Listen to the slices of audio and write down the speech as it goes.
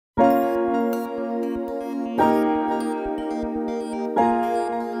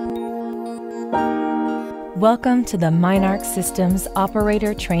Welcome to the MineARC Systems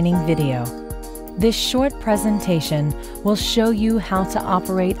Operator Training video. This short presentation will show you how to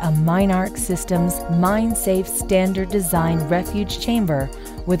operate a MineARC Systems MineSAFE standard design refuge chamber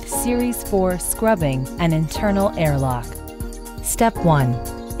with Series 4 scrubbing and internal airlock. Step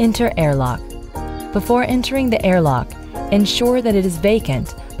 1. Enter airlock. Before entering the airlock, ensure that it is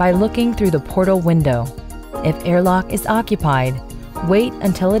vacant by looking through the portal window. If airlock is occupied, wait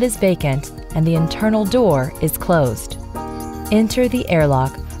until it is vacant and the internal door is closed. Enter the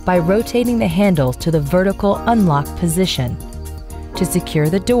airlock by rotating the handle to the vertical unlock position. To secure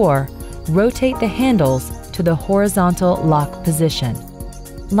the door, rotate the handles to the horizontal lock position.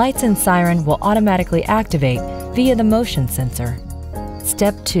 Lights and siren will automatically activate via the motion sensor.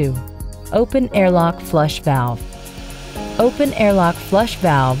 Step 2. Open airlock flush valve. Open airlock flush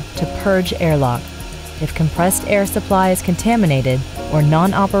valve to purge airlock. If compressed air supply is contaminated or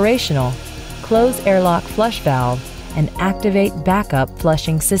non-operational, close airlock flush valve and activate backup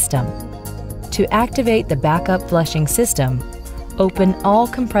flushing system. To activate the backup flushing system, open all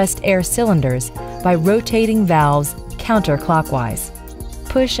compressed air cylinders by rotating valves counterclockwise.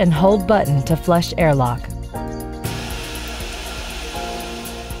 Push and hold button to flush airlock.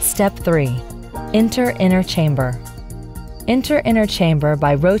 Step 3. Enter inner chamber. Enter inner chamber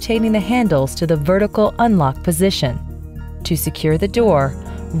by rotating the handles to the vertical unlock position. To secure the door,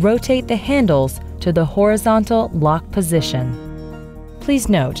 rotate the handles to the horizontal lock position. Please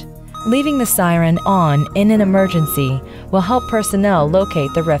note, leaving the siren on in an emergency will help personnel locate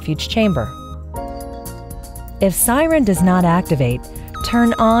the refuge chamber. If siren does not activate,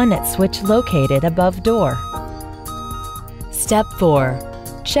 turn on at switch located above door. Step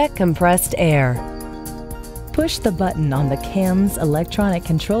 4. Check compressed air. Push the button on the CAM's electronic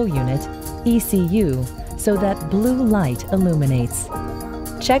control unit, ECU, so that blue light illuminates.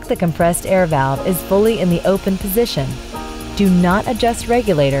 Check the compressed air valve is fully in the open position. Do not adjust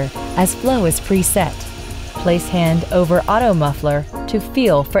regulator as flow is preset. Place hand over auto muffler to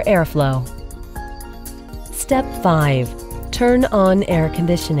feel for airflow. Step 5. Turn on air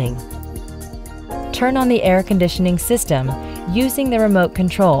conditioning. Turn on the air conditioning system using the remote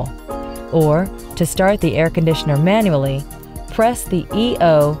control, or to start the air conditioner manually, press the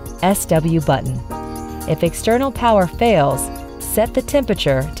EO/SW button. If external power fails, set the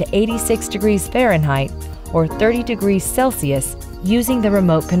temperature to 86 degrees Fahrenheit or 30 degrees Celsius using the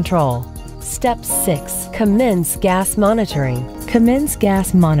remote control. Step 6. Commence gas monitoring. Commence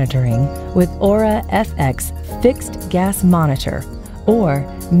gas monitoring with Aura FX fixed gas monitor or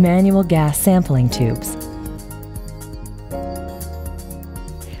manual gas sampling tubes.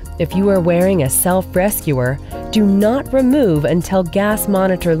 If you are wearing a self-rescuer, do not remove until gas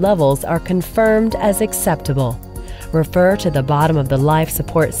monitor levels are confirmed as acceptable. Refer to the bottom of the life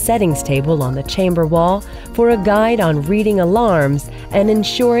support settings table on the chamber wall for a guide on reading alarms and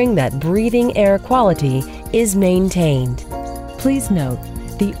ensuring that breathing air quality is maintained. Please note,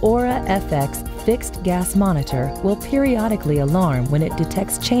 the Aura FX fixed gas monitor will periodically alarm when it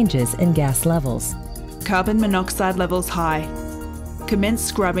detects changes in gas levels. Carbon monoxide levels high. Commence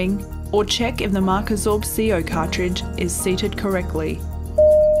scrubbing or check if the MARCISORB CO cartridge is seated correctly.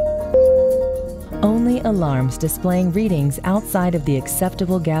 Only alarms displaying readings outside of the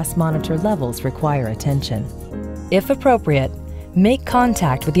acceptable gas monitor levels require attention. If appropriate, make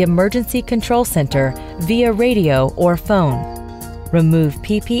contact with the Emergency Control Center via radio or phone. Remove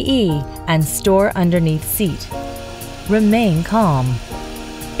PPE and store underneath seat. Remain calm.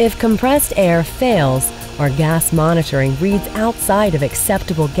 If compressed air fails or gas monitoring reads outside of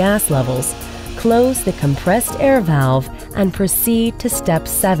acceptable gas levels, close the compressed air valve and proceed to Step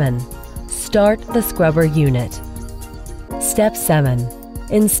 7. Start the scrubber unit. Step 7.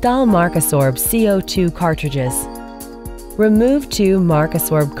 Install MARCISORB CO2 cartridges. Remove 2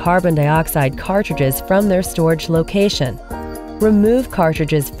 MARCISORB carbon dioxide cartridges from their storage location. Remove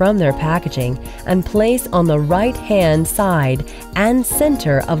cartridges from their packaging and place on the right-hand side and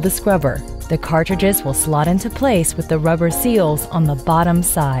center of the scrubber. The cartridges will slot into place with the rubber seals on the bottom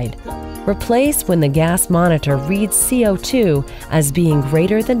side. Replace when the gas monitor reads CO2 as being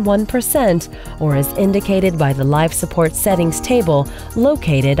greater than 1% or as indicated by the life support settings table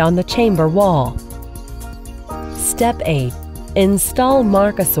located on the chamber wall. Step 8. Install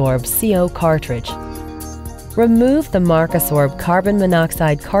MARCISORB CO cartridge. Remove the MARCISORB carbon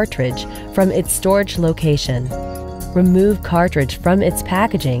monoxide cartridge from its storage location. Remove cartridge from its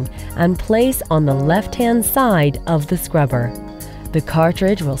packaging and place on the left-hand side of the scrubber. The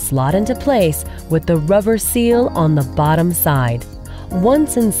cartridge will slot into place with the rubber seal on the bottom side.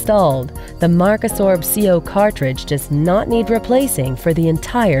 Once installed, the MARCISORB CO cartridge does not need replacing for the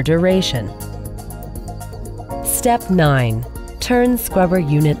entire duration. Step 9. Turn scrubber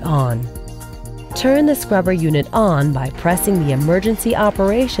unit on. Turn the scrubber unit on by pressing the Emergency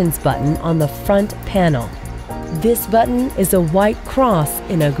Operations button on the front panel. This button is a white cross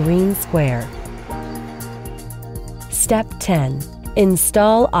in a green square. Step 10.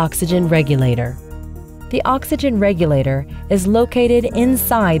 Install oxygen regulator. The oxygen regulator is located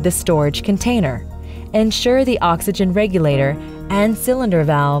inside the storage container. Ensure the oxygen regulator and cylinder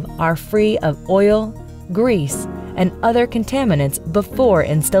valve are free of oil, grease, and other contaminants before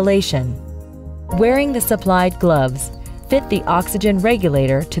installation. Wearing the supplied gloves, fit the oxygen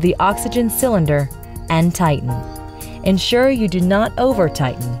regulator to the oxygen cylinder and tighten. Ensure you do not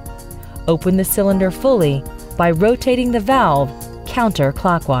over-tighten. Open the cylinder fully by rotating the valve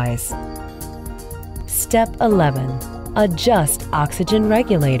counterclockwise. Step 11. Adjust oxygen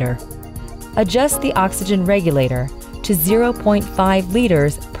regulator. Adjust the oxygen regulator to 0.5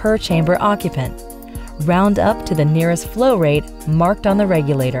 liters per chamber occupant. Round up to the nearest flow rate marked on the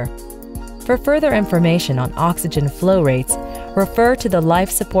regulator. For further information on oxygen flow rates, refer to the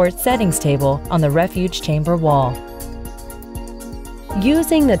life support settings table on the Refuge chamber wall.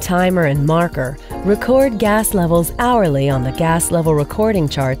 Using the timer and marker, record gas levels hourly on the gas level recording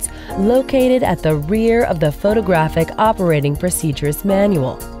charts located at the rear of the Photographic Operating Procedures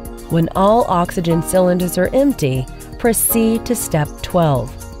Manual. When all oxygen cylinders are empty, proceed to Step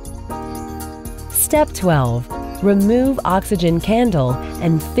 12. Step 12. Remove oxygen candle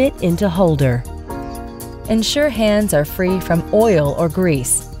and fit into holder. Ensure hands are free from oil or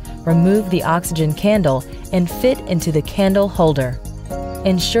grease. Remove the oxygen candle and fit into the candle holder.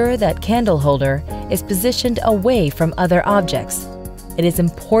 Ensure that candle holder is positioned away from other objects. It is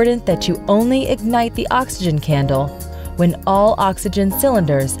important that you only ignite the oxygen candle when all oxygen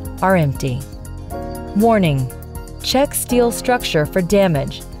cylinders are empty. Warning: check steel structure for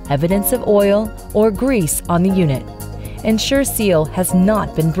damage, evidence of oil or grease on the unit. Ensure seal has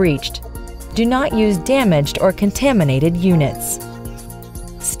not been breached. Do not use damaged or contaminated units.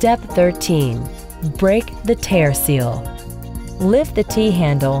 Step 13. Break the tear seal. Lift the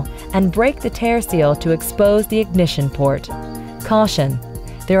T-handle and break the tear seal to expose the ignition port. Caution: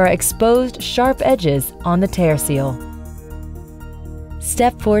 there are exposed sharp edges on the tear seal.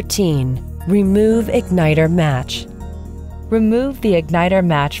 Step 14. Remove igniter match. Remove the igniter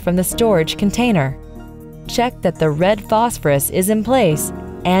match from the storage container. Check that the red phosphorus is in place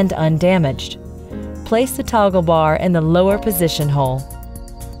and undamaged. Place the toggle bar in the lower position hole.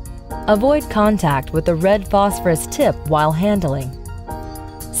 Avoid contact with the red phosphorus tip while handling.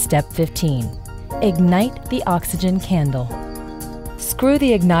 Step 15. Ignite the oxygen candle. Screw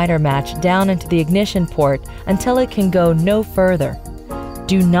the igniter match down into the ignition port until it can go no further.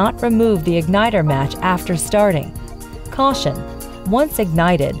 Do not remove the igniter match after starting. Caution: once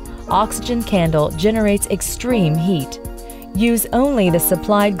ignited, oxygen candle generates extreme heat. Use only the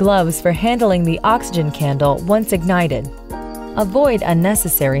supplied gloves for handling the oxygen candle once ignited. Avoid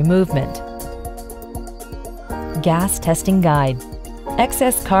unnecessary movement. Gas testing guide.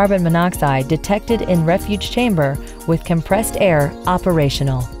 Excess carbon monoxide detected in refuge chamber with compressed air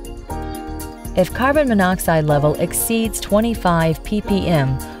operational. If carbon monoxide level exceeds 25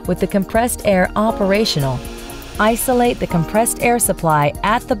 ppm with the compressed air operational, isolate the compressed air supply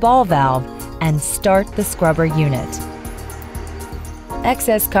at the ball valve and start the scrubber unit.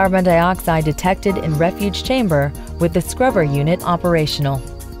 Excess carbon dioxide detected in refuge chamber with the scrubber unit operational.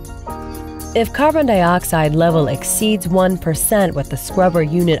 If carbon dioxide level exceeds 1% with the scrubber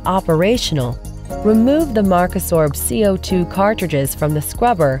unit operational, remove the MARCISORB CO2 cartridges from the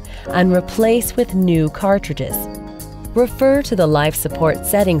scrubber and replace with new cartridges. Refer to the life support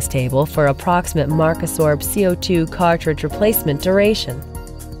settings table for approximate MARCISORB CO2 cartridge replacement duration.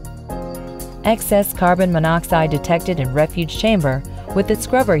 Excess carbon monoxide detected in refuge chamber with the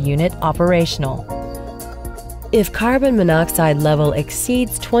scrubber unit operational. If carbon monoxide level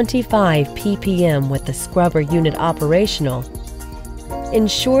exceeds 25 ppm with the scrubber unit operational,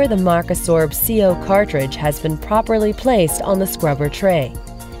 ensure the MARCISORB CO cartridge has been properly placed on the scrubber tray.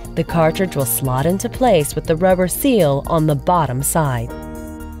 The cartridge will slot into place with the rubber seal on the bottom side.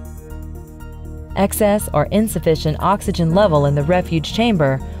 Excess or insufficient oxygen level in the refuge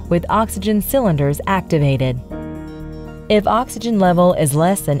chamber with oxygen cylinders activated. If oxygen level is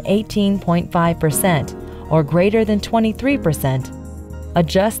less than 18.5% or greater than 23%,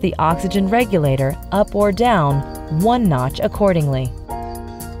 adjust the oxygen regulator up or down 1 notch accordingly.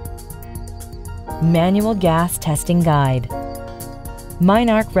 Manual gas testing guide.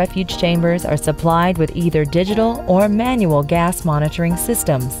 MineARC refuge chambers are supplied with either digital or manual gas monitoring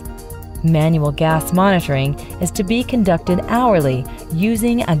systems. Manual gas monitoring is to be conducted hourly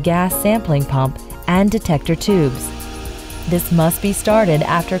using a gas sampling pump and detector tubes. This must be started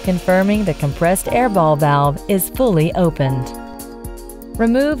after confirming the compressed air ball valve is fully opened.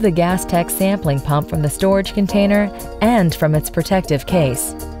 Remove the Gastech sampling pump from the storage container and from its protective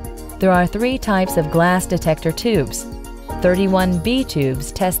case. There are 3 types of glass detector tubes. 31B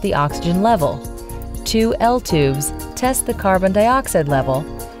tubes test the oxygen level, 2L tubes test the carbon dioxide level,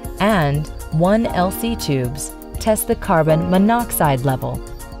 and 1LC tubes test the carbon monoxide level.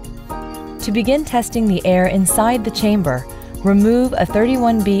 To begin testing the air inside the chamber, remove a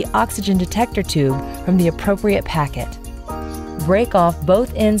 31B oxygen detector tube from the appropriate packet. Break off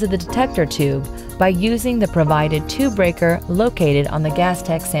both ends of the detector tube by using the provided tube breaker located on the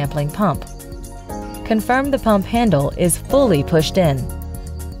Gastech sampling pump. Confirm the pump handle is fully pushed in.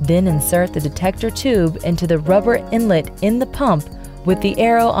 Then insert the detector tube into the rubber inlet in the pump with the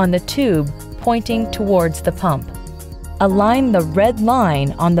arrow on the tube pointing towards the pump. Align the red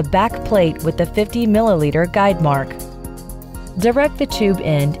line on the back plate with the 50 milliliter guide mark. Direct the tube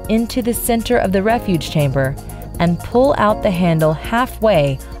end into the center of the refuge chamber and pull out the handle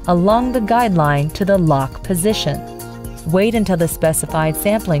halfway along the guideline to the lock position. Wait until the specified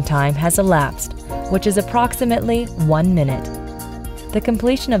sampling time has elapsed, which is approximately 1 minute. The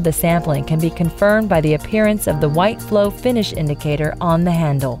completion of the sampling can be confirmed by the appearance of the white flow finish indicator on the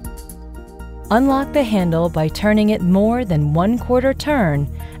handle. Unlock the handle by turning it more than 1/4 turn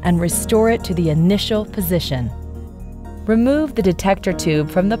and restore it to the initial position. Remove the detector tube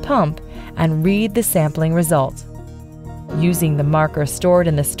from the pump and read the sampling results. Using the marker stored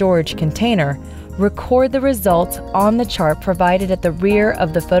in the storage container, record the results on the chart provided at the rear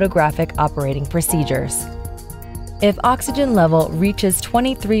of the photographic operating procedures. If oxygen level reaches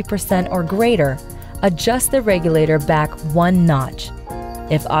 23% or greater, adjust the regulator back 1 notch.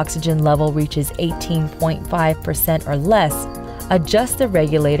 If oxygen level reaches 18.5% or less, adjust the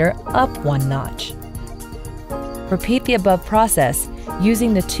regulator up 1 notch. Repeat the above process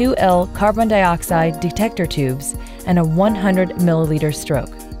using the 2L carbon dioxide detector tubes and a 100 milliliter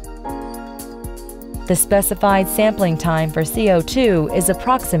stroke. The specified sampling time for CO2 is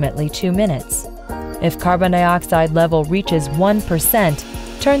approximately 2 minutes. If carbon dioxide level reaches 1%,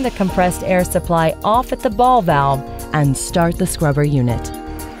 turn the compressed air supply off at the ball valve and start the scrubber unit.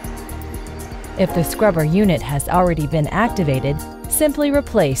 If the scrubber unit has already been activated, simply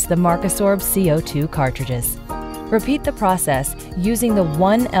replace the MARCISORB CO2 cartridges. Repeat the process using the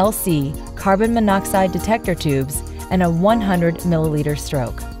 1LC carbon monoxide detector tubes and a 100 milliliter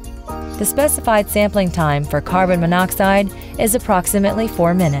stroke. The specified sampling time for carbon monoxide is approximately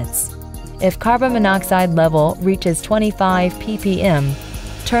 4 minutes. If carbon monoxide level reaches 25 ppm,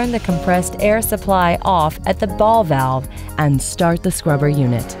 turn the compressed air supply off at the ball valve and start the scrubber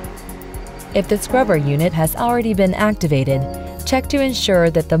unit. If the scrubber unit has already been activated, check to ensure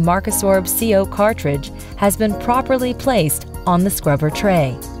that the MARCISORB CO cartridge has been properly placed on the scrubber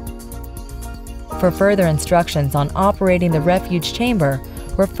tray. For further instructions on operating the refuge chamber,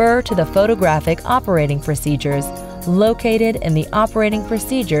 refer to the photographic operating procedures located in the Operating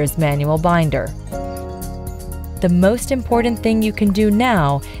Procedures Manual binder. The most important thing you can do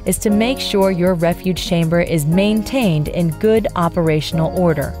now is to make sure your refuge chamber is maintained in good operational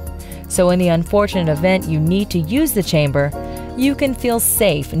order. So in the unfortunate event you need to use the chamber, you can feel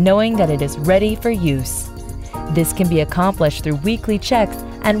safe knowing that it is ready for use. This can be accomplished through weekly checks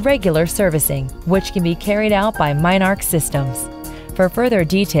and regular servicing, which can be carried out by MineARC Systems. For further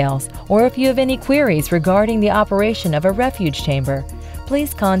details, or if you have any queries regarding the operation of a refuge chamber,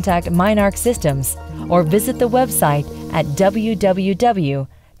 please contact MineARC Systems or visit the website at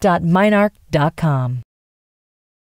www.minearc.com.